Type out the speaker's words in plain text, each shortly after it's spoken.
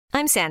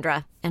I'm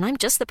Sandra, and I'm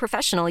just the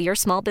professional your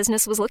small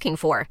business was looking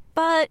for.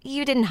 But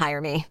you didn't hire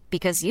me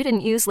because you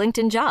didn't use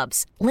LinkedIn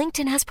Jobs.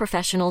 LinkedIn has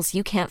professionals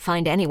you can't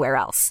find anywhere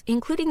else,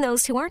 including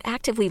those who aren't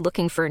actively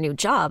looking for a new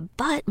job,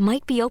 but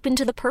might be open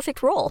to the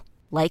perfect role,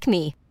 like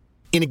me.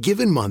 In a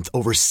given month,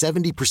 over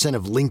 70%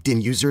 of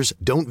LinkedIn users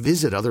don't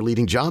visit other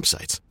leading job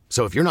sites.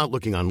 So if you're not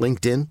looking on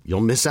LinkedIn,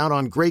 you'll miss out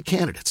on great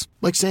candidates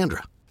like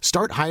Sandra.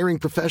 Start hiring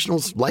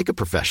professionals like a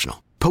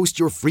professional. Post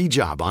your free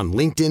job on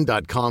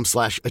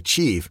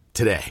linkedin.com/achieve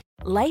today.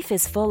 Life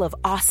is full of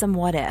awesome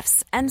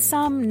what-ifs, and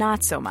some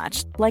not so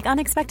much, like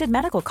unexpected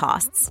medical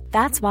costs.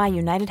 That's why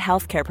United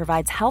Healthcare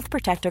provides Health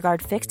Protector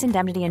Guard fixed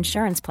indemnity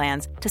insurance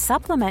plans to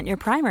supplement your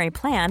primary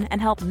plan and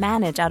help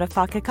manage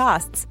out-of-pocket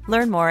costs.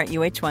 Learn more at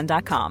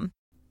uh1.com.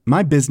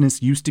 My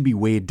business used to be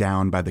weighed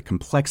down by the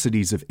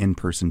complexities of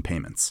in-person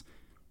payments.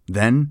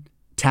 Then,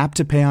 Tap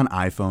to Pay on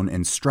iPhone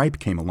and Stripe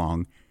came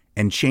along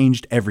and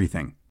changed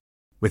everything.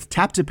 With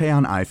Tap to Pay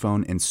on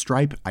iPhone and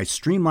Stripe, I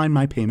streamlined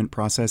my payment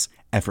process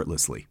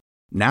effortlessly.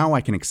 Now I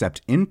can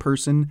accept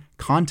in-person,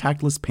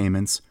 contactless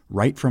payments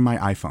right from my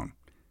iPhone.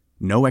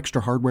 No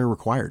extra hardware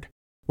required.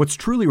 What's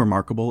truly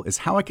remarkable is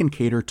how I can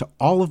cater to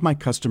all of my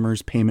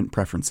customers' payment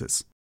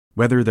preferences.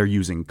 Whether they're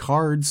using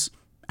cards,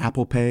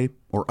 Apple Pay,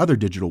 or other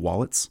digital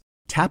wallets,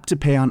 Tap to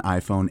Pay on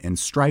iPhone and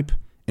Stripe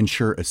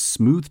ensure a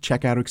smooth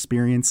checkout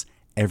experience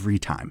every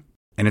time.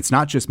 And it's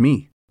not just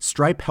me.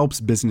 Stripe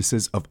helps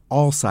businesses of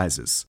all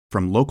sizes,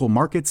 from local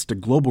markets to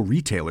global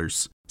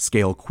retailers,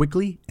 scale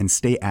quickly and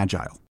stay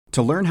agile.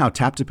 To learn how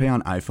Tap to Pay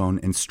on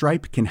iPhone and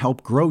Stripe can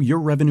help grow your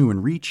revenue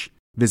and reach,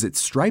 visit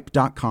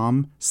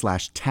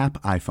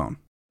stripe.com/tapiphone.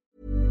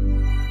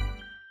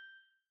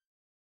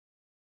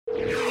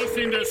 You're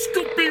listening to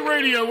Scoop B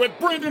Radio with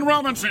Brendan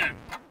Robinson.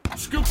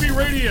 Scoop B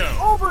Radio.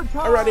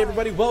 Overtime. All right,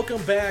 everybody,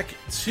 welcome back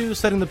to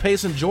Setting the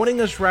Pace. And joining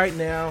us right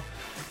now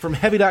from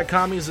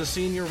Heavy.com, he's a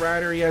senior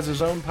writer. He has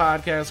his own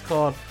podcast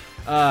called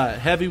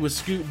Heavy with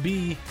Scoop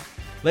B.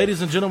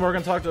 Ladies and gentlemen, we're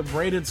going to talk to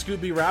Brandon Scoop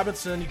B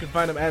Robinson. You can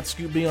find him at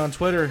Scoop B on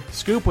Twitter.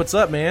 Scoop, what's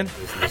up, man?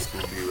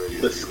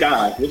 The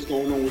sky. What's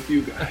going on with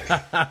you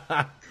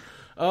guys?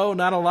 Oh,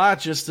 not a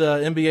lot. Just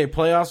NBA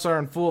playoffs are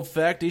in full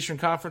effect. Eastern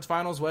Conference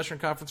Finals, Western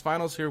Conference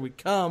Finals, here we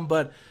come.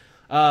 But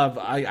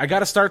I got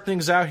to start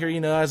things out here,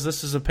 as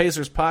this is a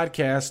Pacers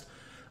podcast.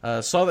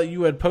 Saw that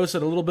you had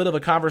posted a little bit of a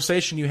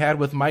conversation you had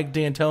with Mike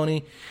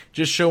D'Antoni,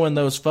 just showing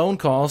those phone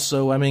calls.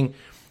 So,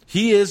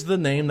 he is the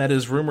name that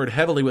is rumored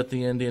heavily with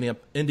the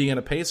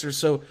Indiana Pacers.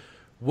 So,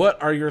 what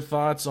are your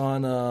thoughts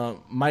on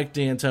Mike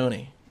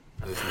D'Antoni?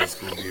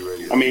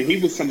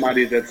 He was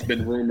somebody that's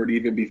been rumored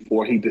even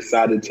before he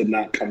decided to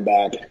not come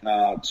back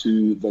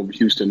to the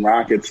Houston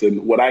Rockets.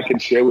 And what I can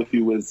share with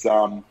you is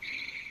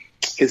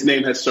his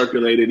name has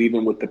circulated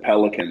even with the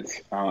Pelicans,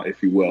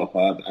 if you will.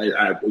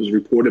 It was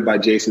reported by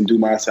Jason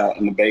Dumas out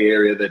in the Bay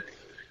Area that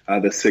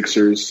the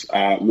Sixers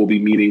will be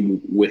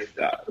meeting with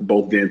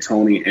both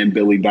D'Antoni and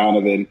Billy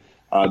Donovan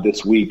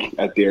this week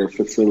at their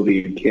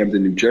facility in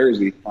Camden, New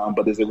Jersey.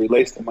 But as it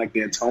relates to Mike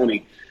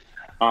D'Antoni,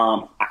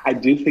 I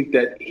do think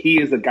that he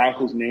is a guy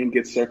whose name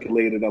gets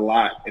circulated a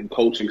lot in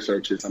coaching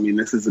searches.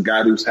 This is a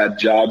guy who's had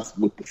jobs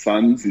with the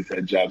Suns. He's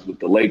had jobs with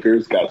the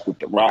Lakers, guys with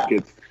the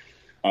Rockets.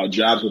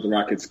 Jobs with the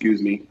Rockets,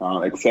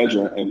 et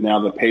cetera. And now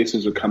the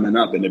Pacers are coming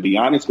up. And to be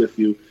honest with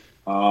you,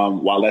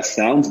 while that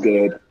sounds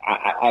good,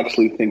 I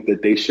actually think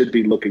that they should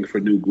be looking for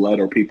new blood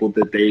or people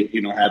that they,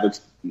 haven't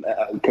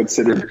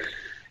considered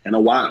in a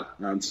while.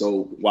 And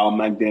so while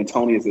Mike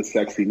D'Antoni is a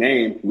sexy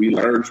name, we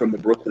learned from the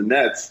Brooklyn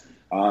Nets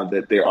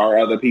that there are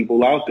other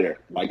people out there,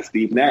 like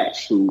Steve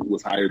Nash, who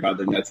was hired by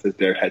the Nets as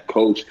their head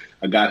coach,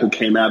 a guy who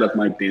came out of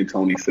Mike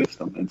D'Antoni's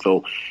system. And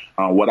so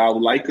what I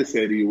would like to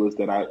say to you is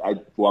that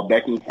while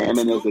Becky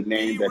Hammond is a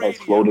name that has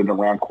floated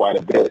around quite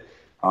a bit,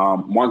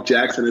 Mark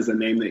Jackson is a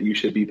name that you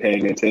should be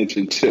paying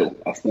attention to,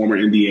 a former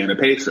Indiana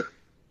Pacer.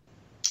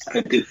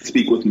 I did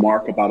speak with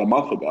Mark about a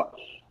month ago.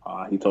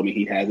 He told me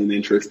he has an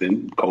interest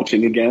in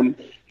coaching again.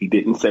 He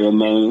didn't say a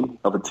name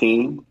of a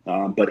team,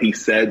 but he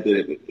said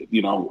that,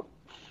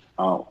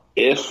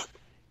 if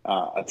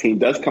a team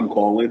does come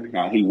calling,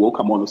 he will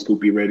come on the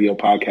Scoop B Radio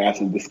podcast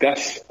and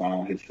discuss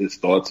his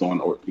thoughts on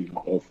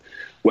of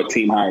what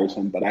team hires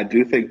him. But I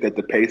do think that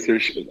the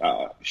Pacers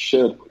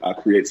should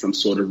create some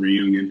sort of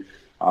reunion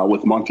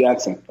with Mark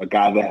Jackson, a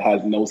guy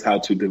that knows how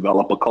to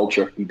develop a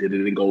culture. He did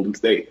it in Golden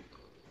State.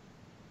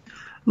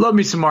 Love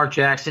me some Mark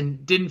Jackson.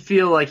 Didn't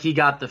feel like he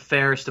got the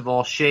fairest of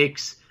all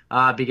shakes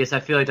because I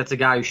feel like that's a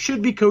guy who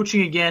should be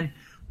coaching again.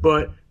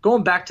 But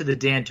going back to the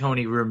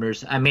D'Antoni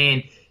rumors,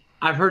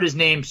 I've heard his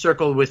name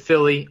circled with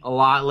Philly a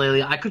lot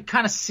lately. I could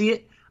kind of see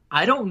it.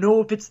 I don't know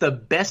if it's the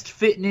best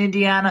fit in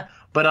Indiana,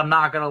 but I'm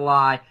not going to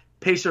lie.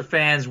 Pacer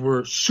fans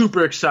were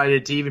super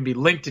excited to even be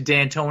linked to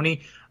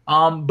D'Antoni.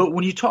 But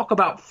when you talk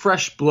about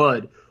fresh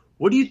blood,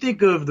 what do you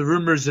think of the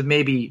rumors of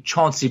maybe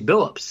Chauncey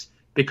Billups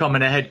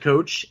becoming a head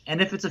coach,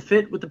 and if it's a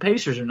fit with the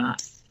Pacers or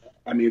not?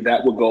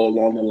 That would go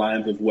along the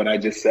lines of what I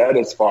just said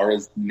as far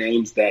as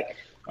names that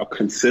are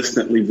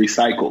consistently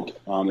recycled.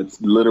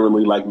 It's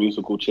literally like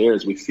musical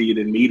chairs. We see it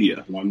in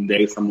media. One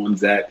day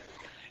someone's at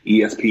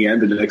ESPN.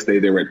 The next day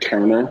they're at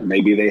Turner.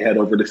 Maybe they head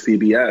over to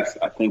CBS.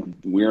 I think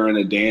we're in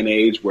a day and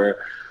age where,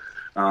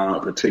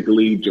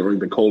 particularly during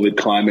the COVID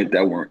climate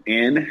that we're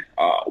in,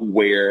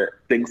 where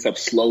things have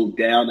slowed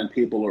down and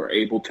people are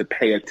able to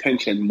pay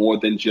attention more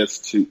than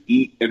just to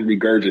eat and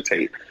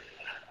regurgitate.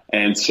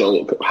 And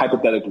so,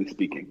 hypothetically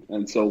speaking,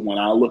 and so when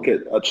I look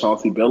at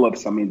Chauncey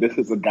Billups, I mean, this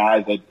is a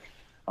guy that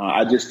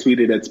I just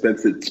tweeted at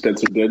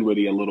Spencer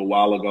Dinwiddie a little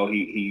while ago.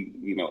 He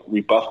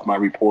rebuffed my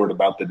report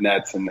about the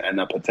Nets and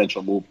a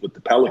potential move with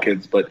the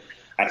Pelicans. But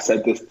I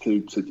said this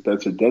to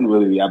Spencer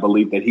Dinwiddie. I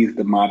believe that he's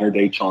the modern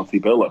day Chauncey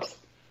Billups,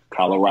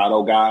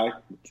 Colorado guy,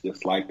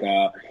 just like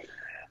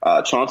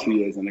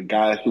Chauncey is, and a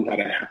guy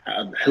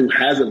who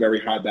has a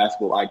very high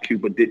basketball IQ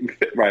but didn't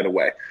fit right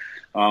away.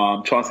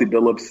 Chauncey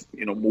Billups,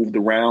 moved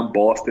around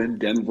Boston,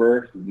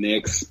 Denver,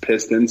 Knicks,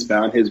 Pistons,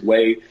 found his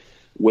way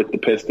with the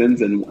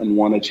Pistons and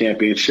won a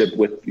championship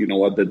with,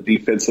 the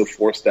defensive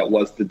force that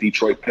was the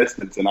Detroit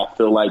Pistons. And I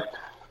feel like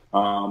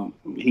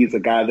he's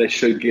a guy that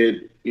should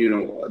get,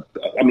 if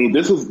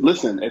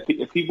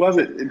he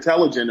wasn't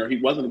intelligent or he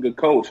wasn't a good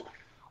coach,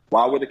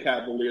 why were the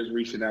Cavaliers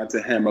reaching out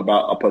to him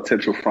about a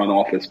potential front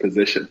office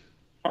position?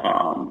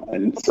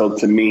 And so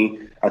to me,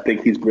 I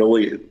think he's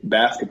brilliant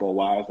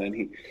basketball-wise,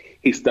 and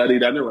he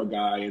studied under a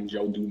guy in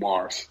Joe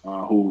Dumars,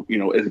 who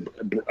is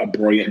a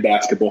brilliant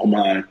basketball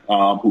mind,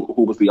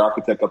 who was the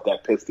architect of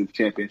that Pistons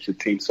championship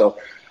team. So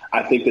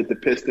I think that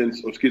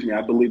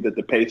I believe that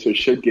the Pacers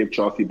should give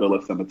Chauncey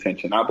Billups some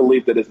attention. I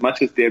believe that as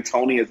much as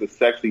D'Antoni is a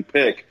sexy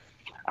pick,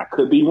 I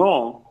could be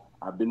wrong.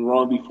 I've been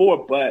wrong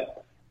before,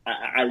 but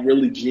I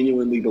really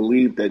genuinely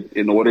believe that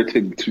in order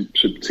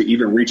to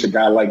even reach a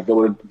guy like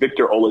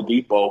Victor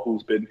Oladipo,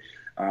 who's been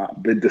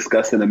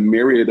discussing a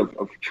myriad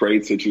of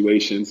trade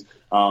situations,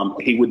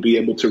 he would be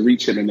able to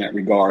reach him in that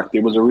regard.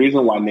 There was a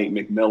reason why Nate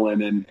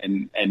McMillan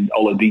and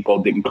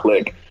Oladipo didn't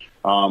click.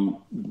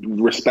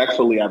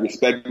 Respectfully, I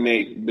respect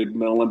Nate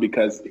McMillan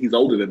because he's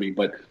older than me,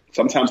 but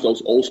sometimes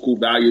those old school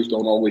values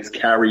don't always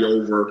carry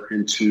over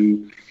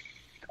into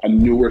a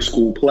newer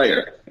school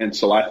player. And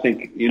so I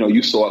think,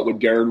 you saw it with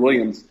Deron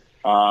Williams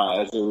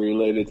as it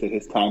related to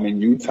his time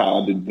in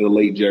Utah, the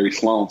late Jerry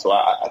Sloan. So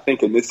I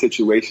think in this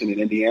situation in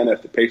Indiana,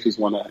 if the Pacers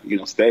want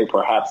to, stay,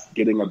 perhaps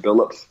getting a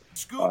Billups,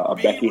 a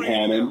Becky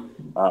Hammon,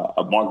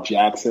 a Mark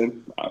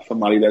Jackson,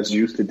 somebody that's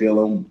used to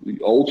dealing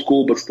old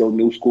school but still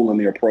new school in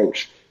the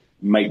approach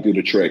might do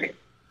the trick.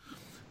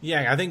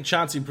 Yeah, I think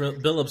Chauncey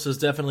Billups is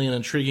definitely an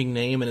intriguing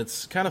name, and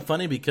it's kind of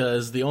funny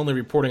because the only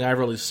reporting I've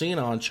really seen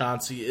on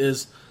Chauncey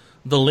is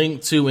the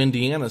link to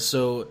Indiana.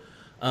 So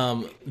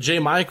Jay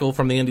Michael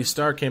from the Indy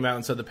Star came out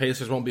and said the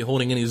Pacers won't be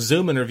holding any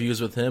Zoom interviews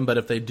with him, but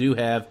if they do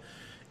have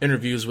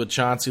interviews with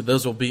Chauncey,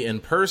 those will be in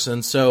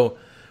person. So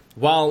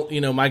while,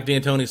 Mike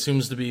D'Antoni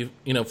seems to be,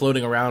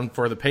 floating around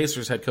for the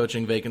Pacers head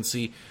coaching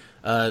vacancy,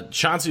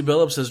 Chauncey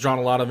Billups has drawn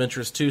a lot of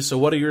interest too. So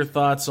what are your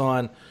thoughts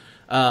on,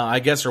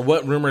 or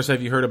what rumors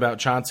have you heard about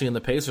Chauncey and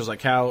the Pacers?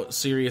 Like, how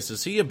serious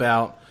is he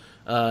about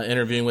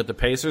interviewing with the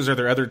Pacers? Are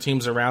there other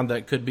teams around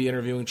that could be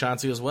interviewing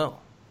Chauncey as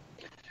well?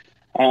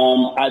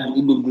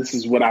 This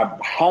is what I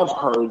have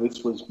heard.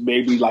 This was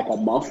maybe like a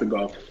month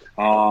ago.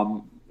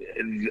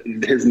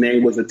 His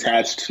name was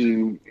attached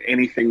to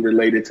anything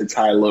related to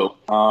Ty Lue.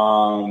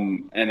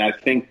 And I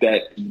think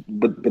that,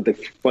 but the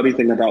funny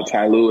thing about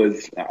Ty Lue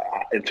is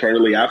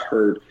internally I've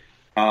heard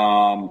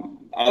and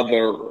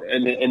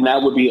that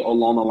would be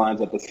along the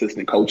lines of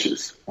assistant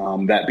coaches.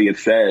 That being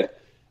said,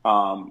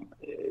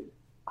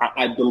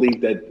 I believe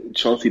that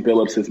Chauncey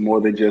Billups is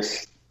more than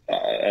just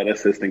an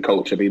assistant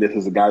coach. I mean, this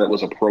is a guy that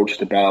was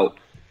approached about,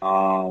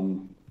 a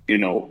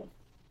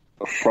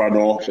front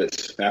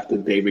office after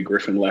David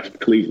Griffin left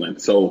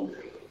Cleveland. So,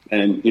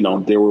 and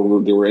there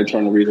were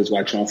internal reasons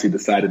why Chauncey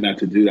decided not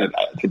to do that.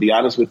 To be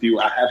honest with you,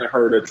 I haven't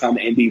heard a ton.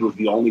 Indy was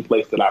the only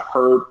place that I've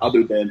heard,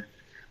 other than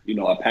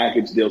a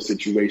package deal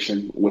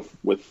situation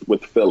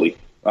with Philly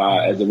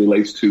as it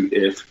relates to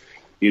if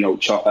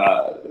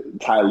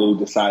Ty Lue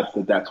decides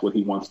that that's what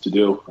he wants to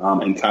do.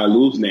 And Ty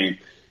Lue's name,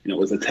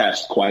 was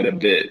attached quite a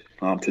bit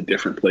to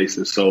different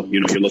places. So,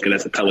 you're looking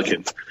at the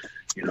Pelicans,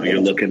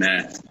 you're looking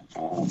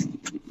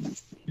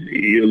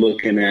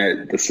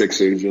at the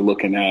Sixers, you're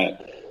looking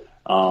at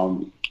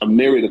a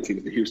myriad of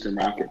teams, the Houston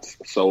Rockets.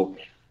 So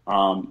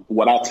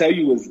what I'll tell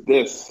you is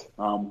this: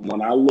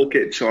 when I look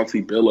at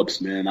Chauncey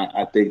Billups, man,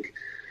 I think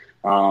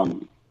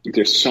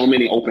there's so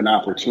many open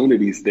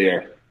opportunities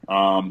there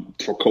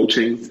for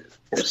coaching,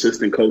 for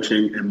assistant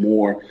coaching, and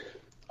more.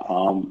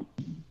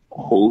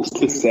 Who's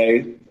to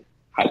say,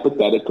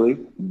 hypothetically,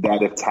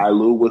 that if Ty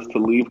Lue was to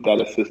leave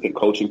that assistant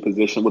coaching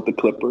position with the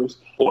Clippers,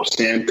 or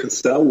Sam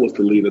Cassell was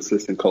to leave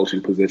assistant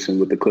coaching position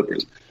with the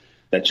Clippers,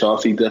 that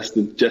Chauncey just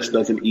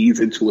doesn't ease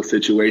into a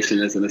situation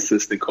as an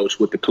assistant coach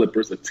with the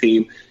Clippers, a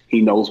team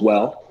he knows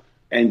well,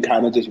 and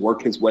kind of just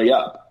work his way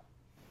up.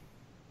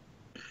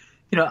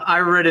 I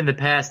read in the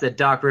past that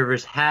Doc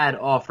Rivers had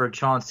offered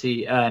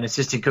Chauncey an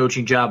assistant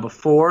coaching job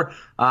before.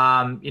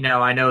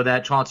 I know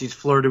that Chauncey's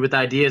flirted with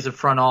ideas of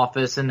front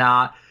office and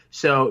not.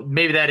 So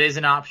maybe that is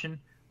an option.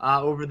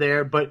 over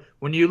there. But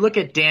when you look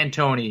at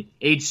D'Antoni,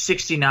 age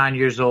 69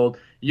 years old,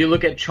 you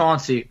look at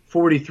Chauncey,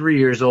 43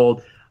 years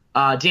old.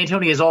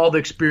 D'Antoni has all the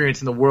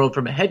experience in the world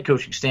from a head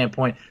coaching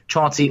standpoint.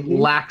 Chauncey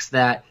lacks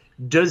that.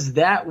 Does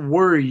that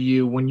worry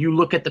you when you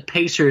look at the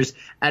Pacers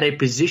at a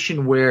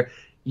position where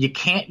you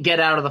can't get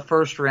out of the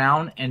first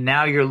round, and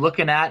now you're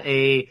looking at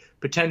a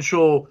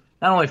potential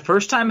not only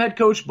first-time head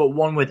coach, but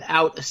one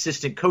without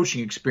assistant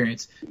coaching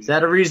experience? Is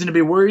that a reason to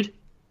be worried?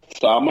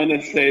 So I'm going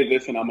to say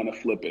this, and I'm going to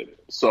flip it.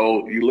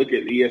 So you look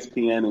at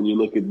ESPN, and you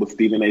look at what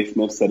Stephen A.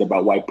 Smith said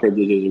about white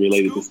privileges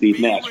related to Steve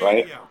Nash,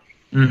 right?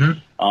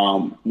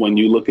 Mm-hmm. When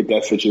you look at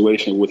that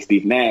situation with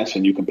Steve Nash,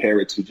 and you compare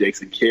it to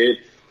Jason Kidd,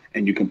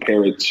 and you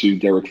compare it to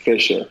Derek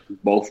Fisher,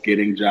 both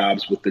getting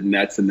jobs with the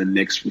Nets and the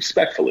Knicks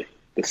respectfully,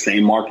 the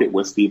same market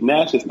where Steve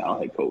Nash is now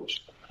head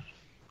coach.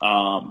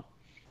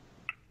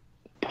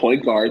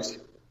 Point guards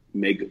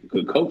make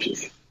good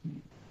coaches.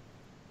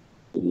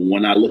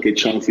 When I look at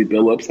Chauncey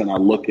Billups and I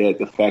look at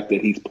the fact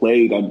that he's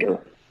played under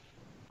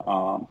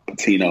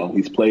Pitino,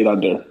 he's played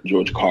under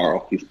George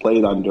Karl, he's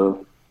played under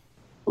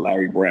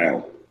Larry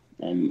Brown,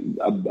 and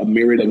a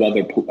myriad of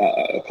other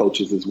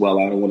coaches as well.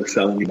 I don't want to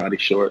sell anybody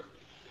short.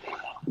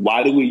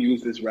 Why do we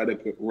use this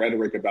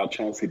rhetoric about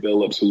Chauncey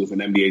Billups, who was an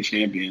NBA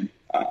champion,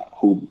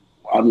 who,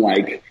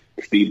 unlike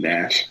Steve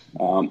Nash,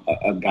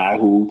 a guy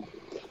who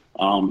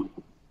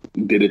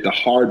did it the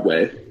hard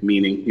way,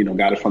 meaning,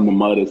 got it from the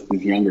mud, as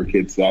these younger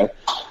kids say.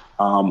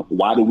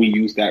 Why do we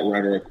use that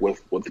rhetoric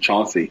with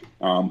Chauncey,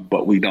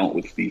 but we don't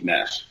with Steve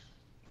Nash?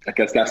 I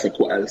guess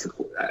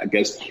I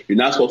guess you're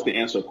not supposed to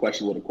answer a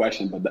question with a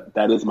question, but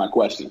that is my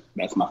question.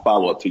 That's my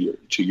follow-up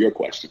to your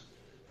question.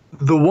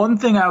 The one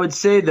thing I would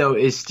say, though,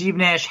 is Steve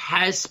Nash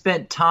has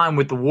spent time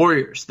with the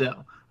Warriors,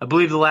 though. I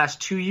believe the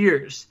last 2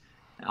 years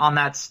on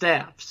that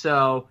staff.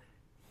 So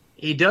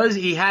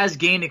he has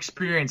gained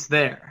experience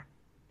there.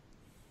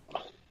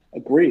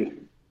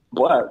 Agreed.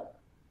 But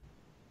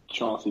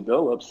Chauncey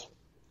Billups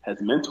has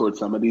mentored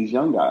some of these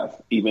young guys,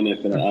 even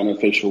if in an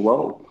unofficial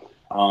role.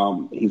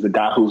 He's a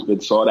guy who's been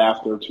sought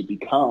after to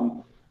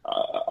become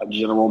a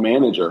general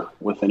manager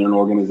within an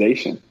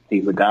organization.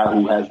 He's a guy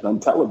who has done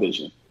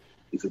television.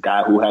 He's a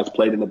guy who has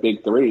played in the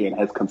Big Three and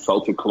has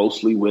consulted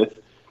closely with,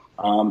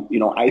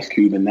 Ice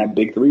Cube in that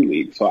Big Three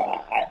league. So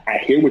I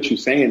hear what you're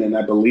saying, and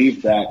I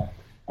believe that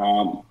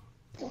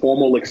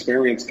formal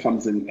experience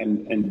comes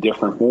in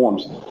different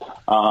forms.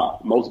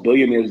 Most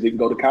billionaires didn't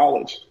go to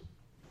college.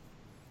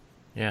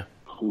 Yeah.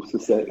 Who's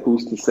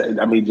to say?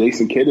 I mean,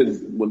 Jason Kidd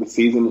is,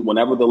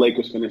 whenever the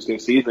Lakers finish their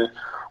season,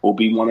 will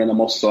be one of the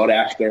most sought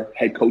after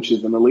head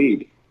coaches in the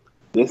league.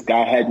 This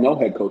guy had no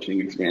head coaching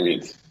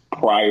experience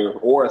prior,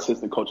 or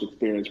assistant coach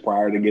experience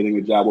prior to getting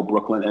a job with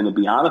Brooklyn. And to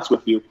be honest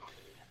with you,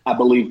 I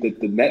believe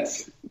that the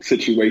Nets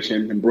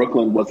situation in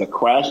Brooklyn was a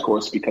crash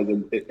course because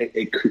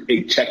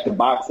it checked the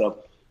box of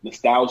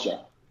nostalgia,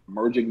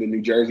 merging the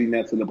New Jersey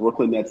Nets and the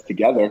Brooklyn Nets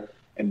together.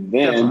 And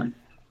then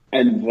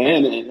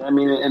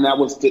that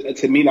was,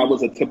 to me, that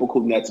was a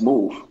typical Nets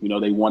move.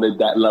 They wanted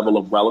that level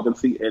of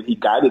relevancy, and he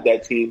guided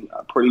that team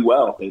pretty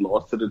well. They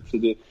lost to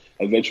the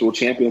eventual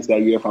champions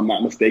that year, if I'm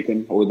not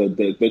mistaken, or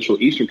the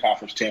eventual Eastern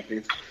Conference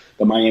champions,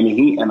 the Miami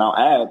Heat. And I'll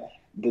add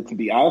that, to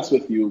be honest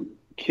with you,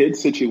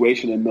 Kidd's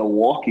situation in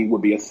Milwaukee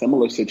would be a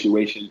similar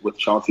situation with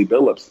Chauncey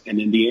Billups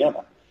in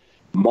Indiana.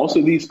 Most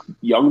of these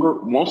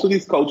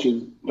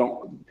coaches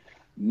don't,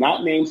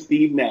 not named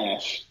Steve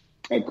Nash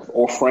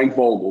or Frank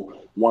Vogel,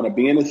 want to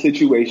be in a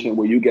situation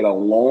where you get a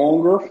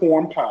longer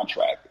form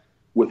contract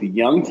with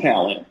young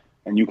talent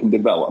and you can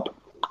develop.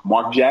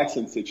 Mark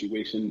Jackson's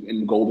situation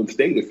in Golden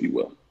State, if you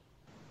will.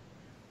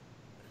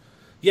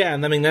 Yeah,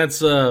 and I mean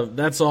that's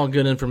all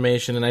good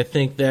information, and I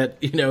think that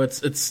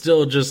it's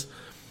still just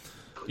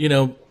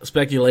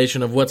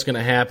speculation of what's going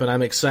to happen.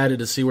 I'm excited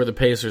to see where the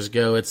Pacers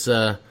go.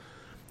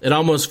 It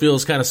almost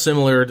feels kind of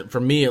similar, for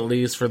me at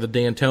least, for the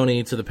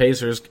D'Antoni to the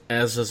Pacers,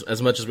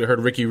 as much as we heard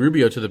Ricky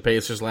Rubio to the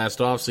Pacers last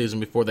offseason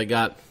before they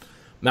got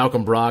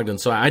Malcolm Brogdon.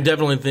 So I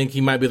definitely think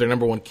he might be their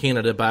number one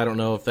candidate, but I don't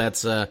know if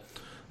that's the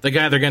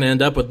guy they're going to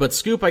end up with. But,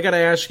 Scoop, I got to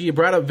ask you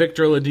brought up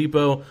Victor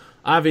Oladipo,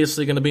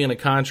 obviously going to be in a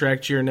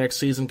contract year next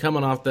season,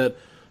 coming off that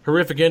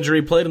horrific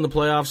injury, played in the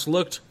playoffs,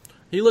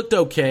 he looked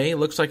okay.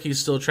 Looks like he's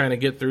still trying to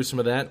get through some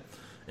of that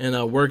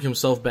and work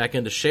himself back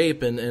into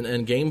shape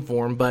and game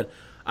form. But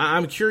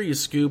I'm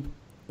curious, Scoop,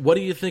 what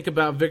do you think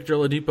about Victor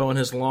Oladipo and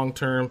his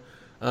long-term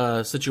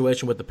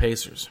situation with the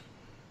Pacers?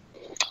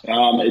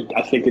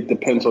 I think it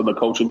depends on the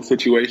coaching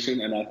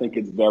situation, and I think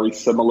it's very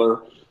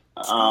similar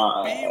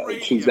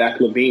to Zach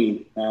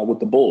LaVine with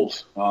the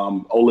Bulls.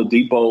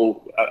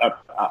 Oladipo,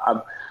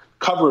 I've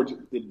covered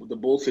the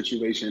Bulls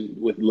situation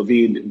with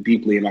LaVine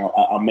deeply, and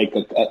I'll make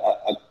a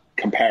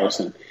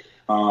comparison.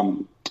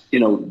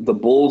 The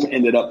Bulls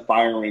ended up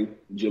firing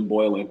Jim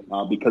Boylan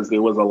because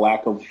there was a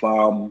lack of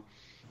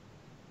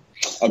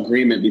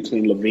agreement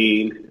between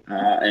LaVine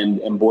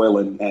and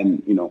Boylan.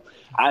 And,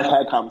 I've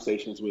had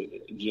conversations with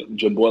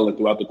Jim Boylan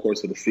throughout the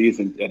course of the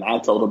season, and I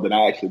told him that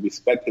I actually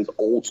respect his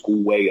old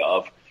school way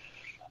of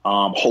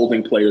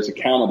holding players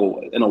accountable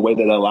in a way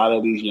that a lot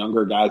of these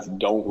younger guys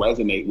don't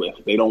resonate with.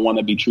 They don't want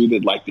to be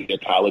treated like they're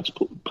college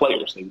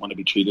players. They want to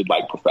be treated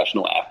like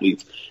professional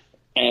athletes.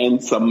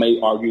 And some may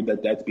argue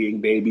that that's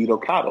being babied or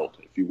coddled,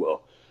 if you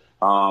will.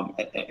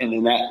 And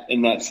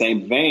in that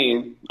same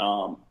vein,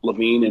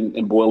 Levine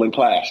and Boylen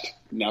clashed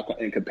now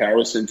in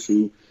comparison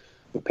to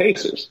the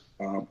Pacers.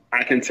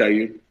 I can tell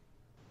you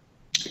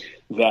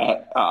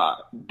that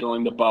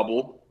during the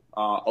bubble,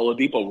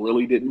 Oladipo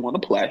really didn't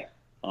want to play.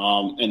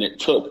 And it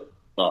took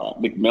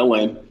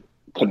McMillan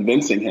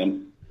convincing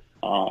him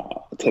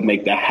to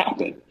make that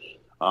happen.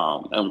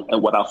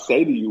 And what I'll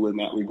say to you in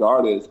that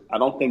regard is I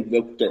don't think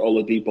Victor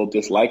Oladipo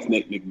dislikes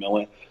Nick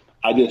McMillan.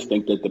 I just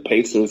think that the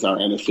Pacers are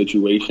in a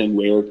situation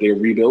where they're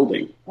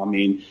rebuilding. I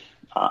mean,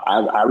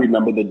 I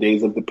remember the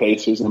days of the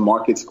Pacers in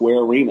Market Square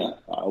Arena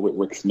with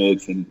Rick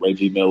Smits and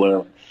Reggie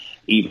Miller,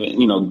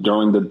 even,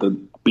 during the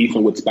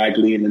beefing with Spike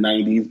Lee in the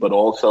 90s, but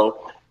also,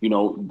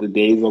 the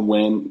days of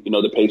when,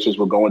 the Pacers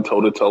were going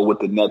toe-to-toe with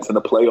the Nets in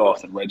the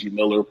playoffs and Reggie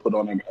Miller put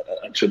on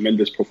a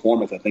tremendous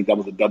performance. I think that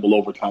was a double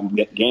overtime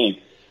game.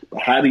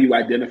 But how do you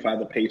identify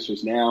the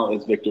Pacers now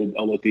as Victor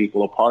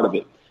Oladipo a part of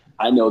it?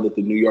 I know that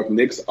the New York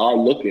Knicks are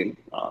looking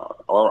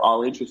or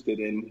are interested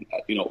in,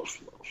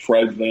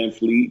 Fred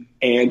VanVleet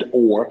and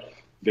or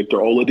Victor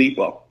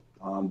Oladipo.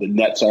 The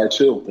Nets are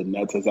too. The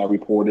Nets, as I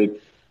reported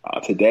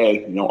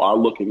today, are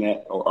looking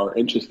at or are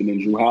interested in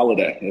Jrue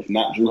Holiday. If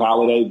not Jrue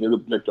Holiday,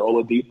 Victor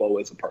Oladipo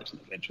is a person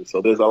of interest.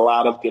 So there's a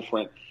lot of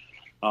different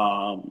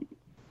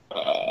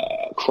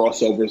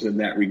crossovers in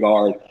that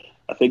regard.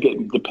 I think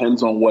it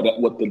depends on what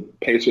the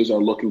Pacers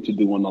are looking to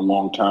do in the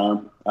long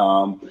term.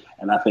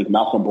 And I think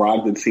Malcolm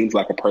Brogdon seems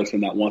like a person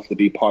that wants to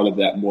be part of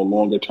that more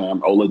longer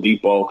term.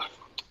 Oladipo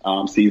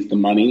sees the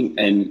money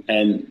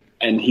and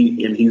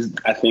he's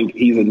I think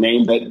he's a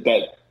name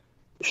that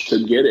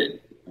should get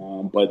it.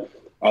 But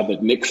are the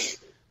Knicks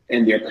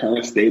in their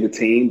current state of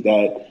team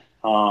that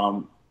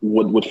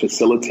would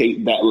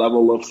facilitate that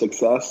level of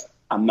success?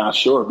 I'm not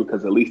sure,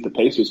 because at least the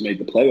Pacers made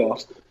the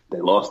playoffs. They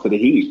lost to the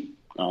Heat.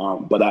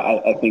 But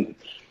I think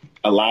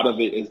a lot of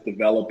it is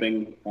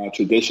developing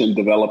tradition,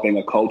 developing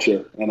a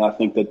culture. And I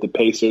think that the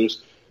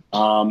Pacers,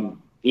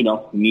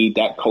 need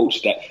that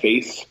coach, that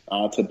face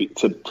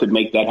to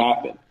make that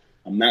happen.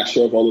 I'm not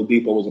sure if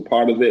Oladipo was a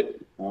part of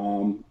it.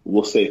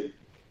 We'll see.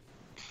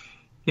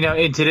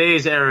 In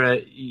today's era,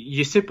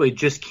 you simply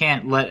just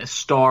can't let a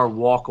star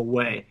walk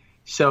away.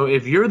 So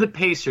if you're the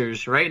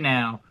Pacers right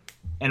now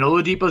and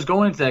Oladipo's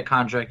going into that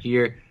contract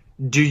year,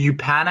 do you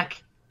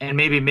panic and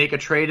maybe make a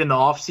trade in the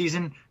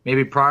offseason,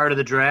 maybe prior to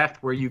the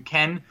draft, where you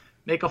can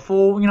make a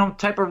full,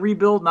 type of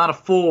rebuild, not a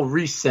full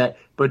reset,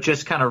 but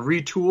just kind of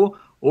retool?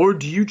 Or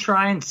do you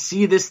try and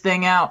see this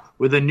thing out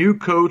with a new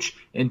coach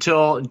and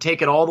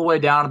take it all the way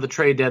down to the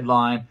trade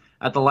deadline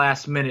at the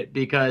last minute?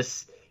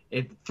 Because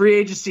if free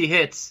agency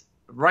hits,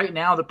 right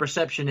now the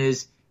perception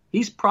is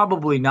he's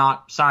probably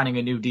not signing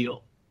a new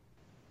deal.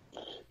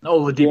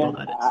 Oladipo,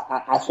 that is.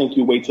 I think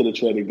you wait till the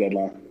trading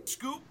deadline.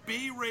 Scoop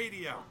B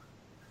Radio.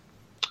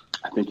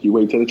 I think you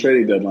wait till the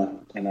trading deadline,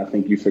 and I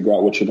think you figure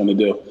out what you're going to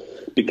do.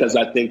 Because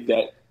I think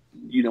that,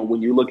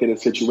 when you look at a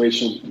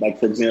situation like,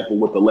 for example,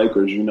 with the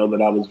Lakers,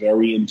 that I was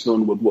very in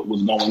tune with what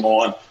was going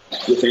on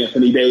with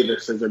Anthony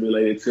Davis as it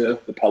related to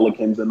the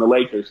Pelicans and the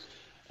Lakers.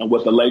 And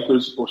what the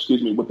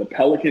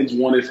Pelicans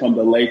wanted from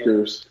the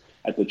Lakers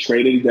at the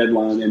trading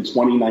deadline in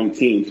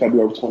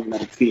February of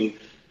 2019,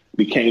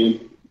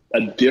 became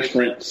a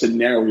different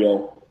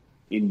scenario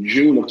in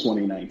June of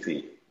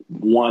 2019.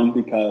 One,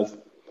 because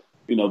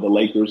the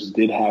Lakers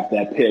did have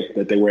that pick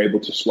that they were able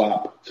to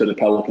swap to the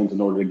Pelicans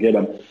in order to get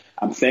them.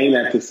 I'm saying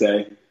that to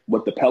say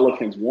what the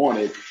Pelicans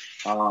wanted,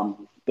 the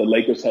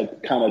Lakers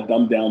had kind of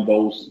dumbed down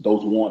those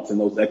wants and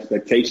those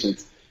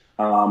expectations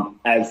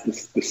as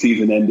the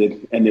season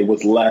ended, and there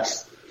was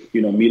less,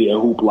 media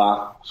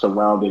hoopla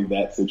surrounding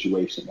that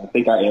situation. I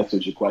think I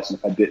answered your question.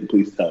 If I didn't,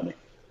 please tell me.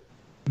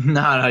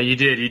 No, you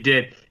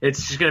did.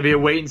 It's just going to be a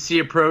wait-and-see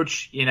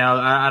approach.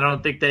 I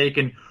don't think they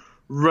can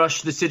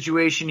rush the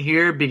situation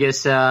here,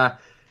 because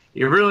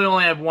you really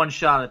only have one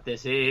shot at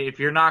this. If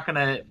you're not going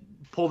to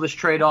pull this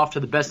trade off to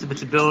the best of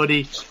its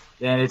ability,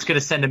 then it's going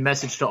to send a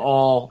message to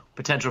all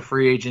potential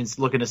free agents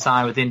looking to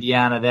sign with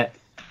Indiana that,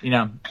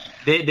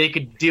 they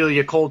could deal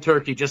you cold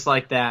turkey just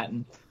like that,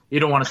 and you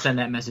don't want to send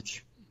that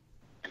message.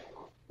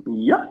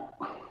 Yep,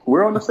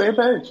 we're on the same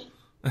page.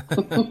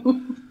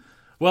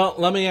 Well,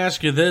 let me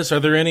ask you this. Are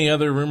there any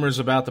other rumors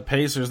about the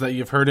Pacers that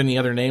you've heard, any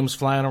other names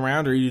flying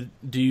around, or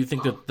do you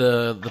think that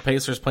the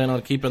Pacers plan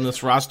on keeping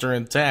this roster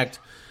intact,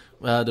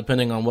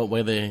 depending on what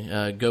way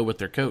they go with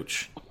their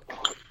coach?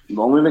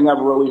 The only thing I've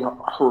really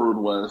heard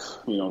was,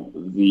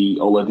 the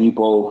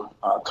Oladipo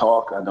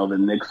talk. I know the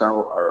Knicks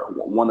are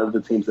one of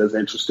the teams that's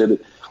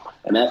interested,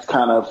 and that's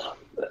kind of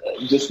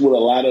just with a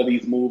lot of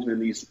these moves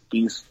and these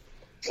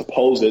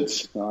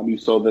supposeds. You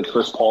saw that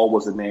Chris Paul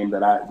was a name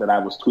that I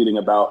was tweeting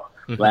about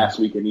last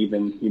week, and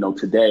even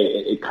today.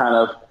 It kind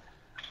of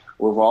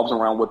revolves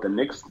around what the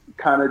Knicks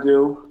kind of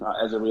do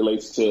as it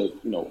relates to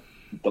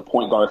the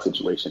point guard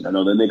situation. I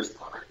know the Knicks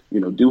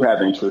do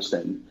have interest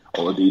in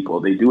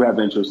Oladipo. They do have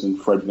interest in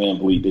Fred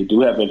VanVleet. They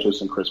do have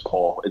interest in Chris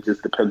Paul. It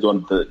just depends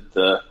on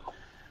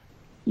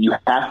you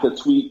have to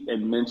tweet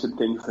and mention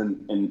things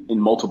in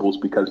multiples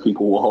because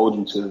people will hold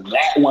you to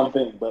that one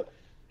thing. But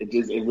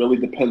it really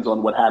depends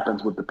on what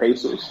happens with the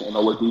Pacers and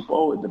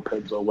Oladipo. It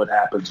depends on what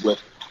happens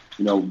with,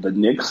 the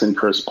Knicks and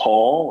Chris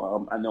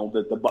Paul. I know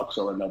that the Bucks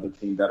are another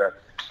team that are,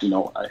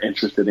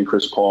 interested in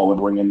Chris Paul and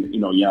bringing,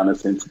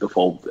 Giannis into the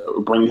fold,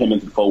 bringing him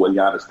into the fold with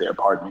Giannis there,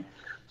 pardon me.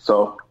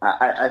 So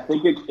I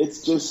think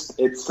it's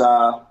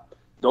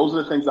those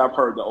are the things I've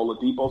heard. The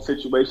Oladipo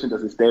situation,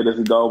 does it stay, does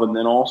it go? And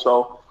then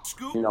also,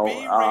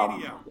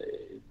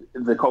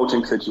 the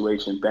coaching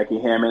situation. Becky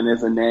Hammon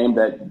is a name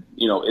that,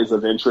 is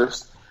of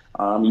interest.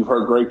 You've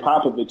heard Greg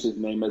Popovich's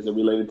name as it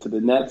related to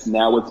the Nets.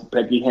 Now it's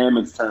Becky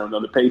Hammond's turn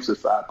on the Pacers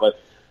side. But,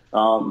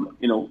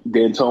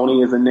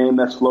 D'Antoni is a name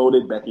that's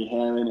floated. Becky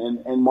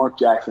Hammon and Mark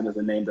Jackson is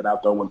a name that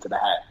I'll throw into the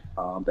hat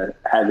that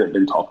hasn't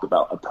been talked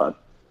about a ton.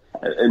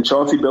 And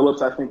Chauncey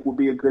Billups, I think, will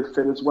be a good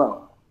fit as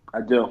well.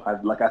 I do.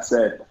 Like I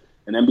said,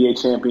 an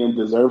NBA champion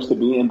deserves to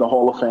be in the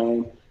Hall of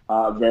Fame.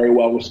 Very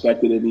well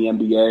respected in the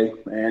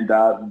NBA. And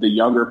the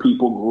younger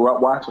people grew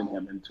up watching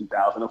him in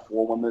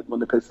 2004 when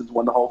the Pistons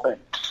won the whole thing.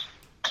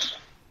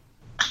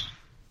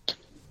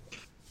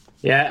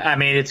 Yeah, I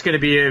mean, it's going to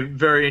be a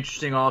very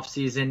interesting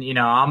offseason.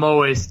 I'm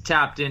always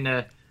tapped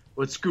into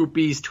what Scoop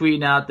B's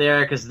tweeting out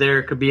there because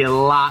there could be a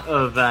lot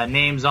of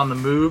names on the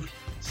move.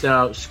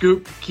 So,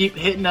 Scoop, keep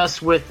hitting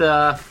us with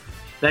that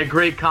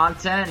great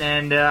content,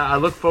 and I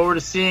look forward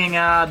to seeing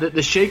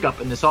the shakeup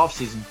in this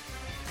offseason.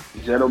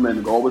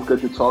 Gentlemen, always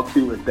good to talk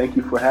to you, and thank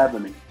you for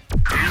having me.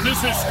 And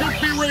this is Scoop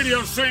B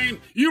Radio saying,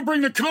 you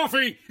bring the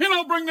coffee, and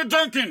I'll bring the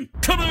Dunkin'.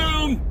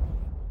 Kaboom!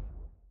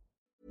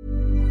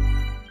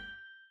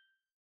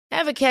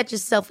 Ever catch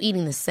yourself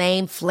eating the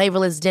same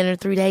flavorless dinner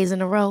 3 days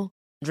in a row?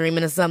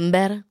 Dreaming of something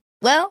better?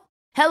 Well,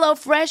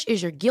 HelloFresh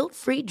is your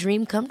guilt-free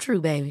dream come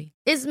true, baby.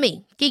 It's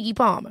me, Keke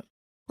Palmer.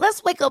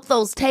 Let's wake up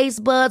those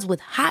taste buds with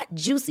hot,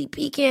 juicy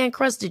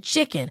pecan-crusted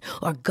chicken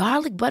or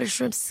garlic butter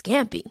shrimp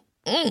scampi.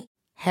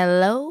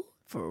 Hello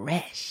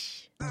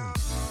Fresh.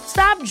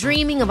 Stop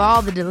dreaming of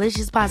all the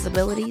delicious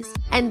possibilities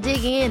and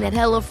dig in at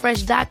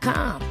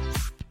HelloFresh.com.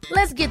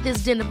 Let's get this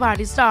dinner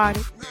party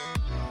started.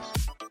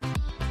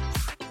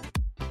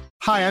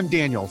 Hi, I'm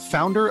Daniel,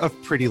 founder of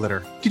Pretty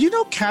Litter. Did you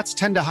know cats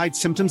tend to hide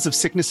symptoms of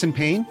sickness and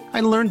pain?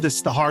 I learned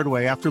this the hard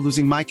way after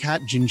losing my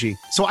cat, Gingy.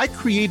 So I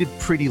created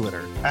Pretty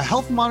Litter, a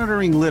health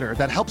monitoring litter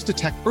that helps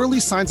detect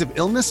early signs of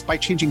illness by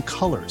changing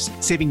colors,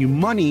 saving you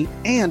money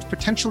and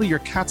potentially your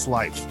cat's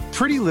life.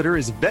 Pretty Litter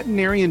is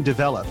veterinarian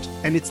developed,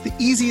 and it's the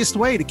easiest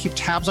way to keep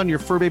tabs on your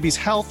fur baby's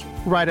health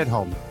right at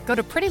home. Go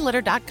to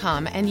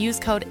prettylitter.com and use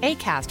code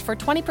ACAST for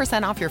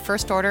 20% off your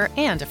first order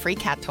and a free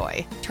cat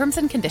toy. Terms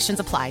and conditions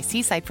apply.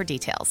 See site for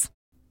details.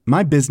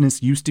 My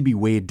business used to be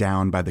weighed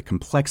down by the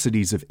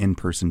complexities of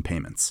in-person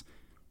payments.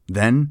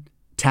 Then,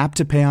 Tap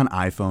to Pay on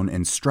iPhone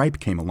and Stripe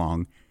came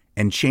along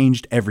and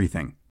changed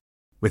everything.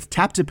 With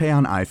Tap to Pay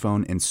on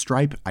iPhone and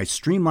Stripe, I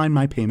streamlined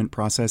my payment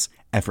process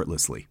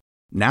effortlessly.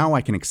 Now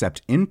I can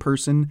accept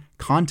in-person,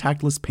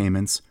 contactless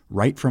payments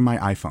right from my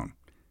iPhone.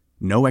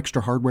 No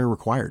extra hardware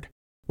required.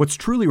 What's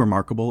truly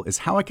remarkable is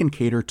how I can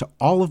cater to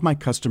all of my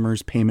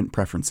customers' payment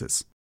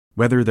preferences.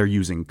 Whether they're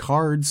using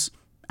cards,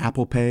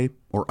 Apple Pay,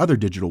 or other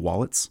digital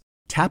wallets,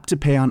 Tap to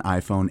Pay on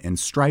iPhone and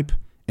Stripe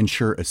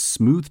ensure a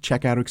smooth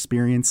checkout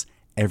experience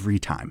every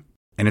time.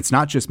 And it's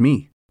not just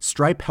me.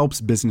 Stripe helps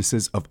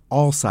businesses of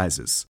all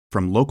sizes,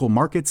 from local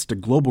markets to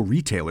global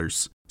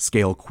retailers,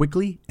 scale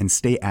quickly and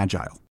stay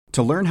agile.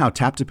 To learn how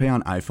Tap to Pay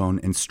on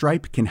iPhone and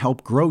Stripe can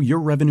help grow your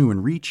revenue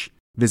and reach,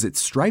 visit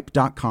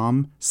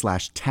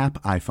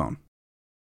stripe.com/tapiphone.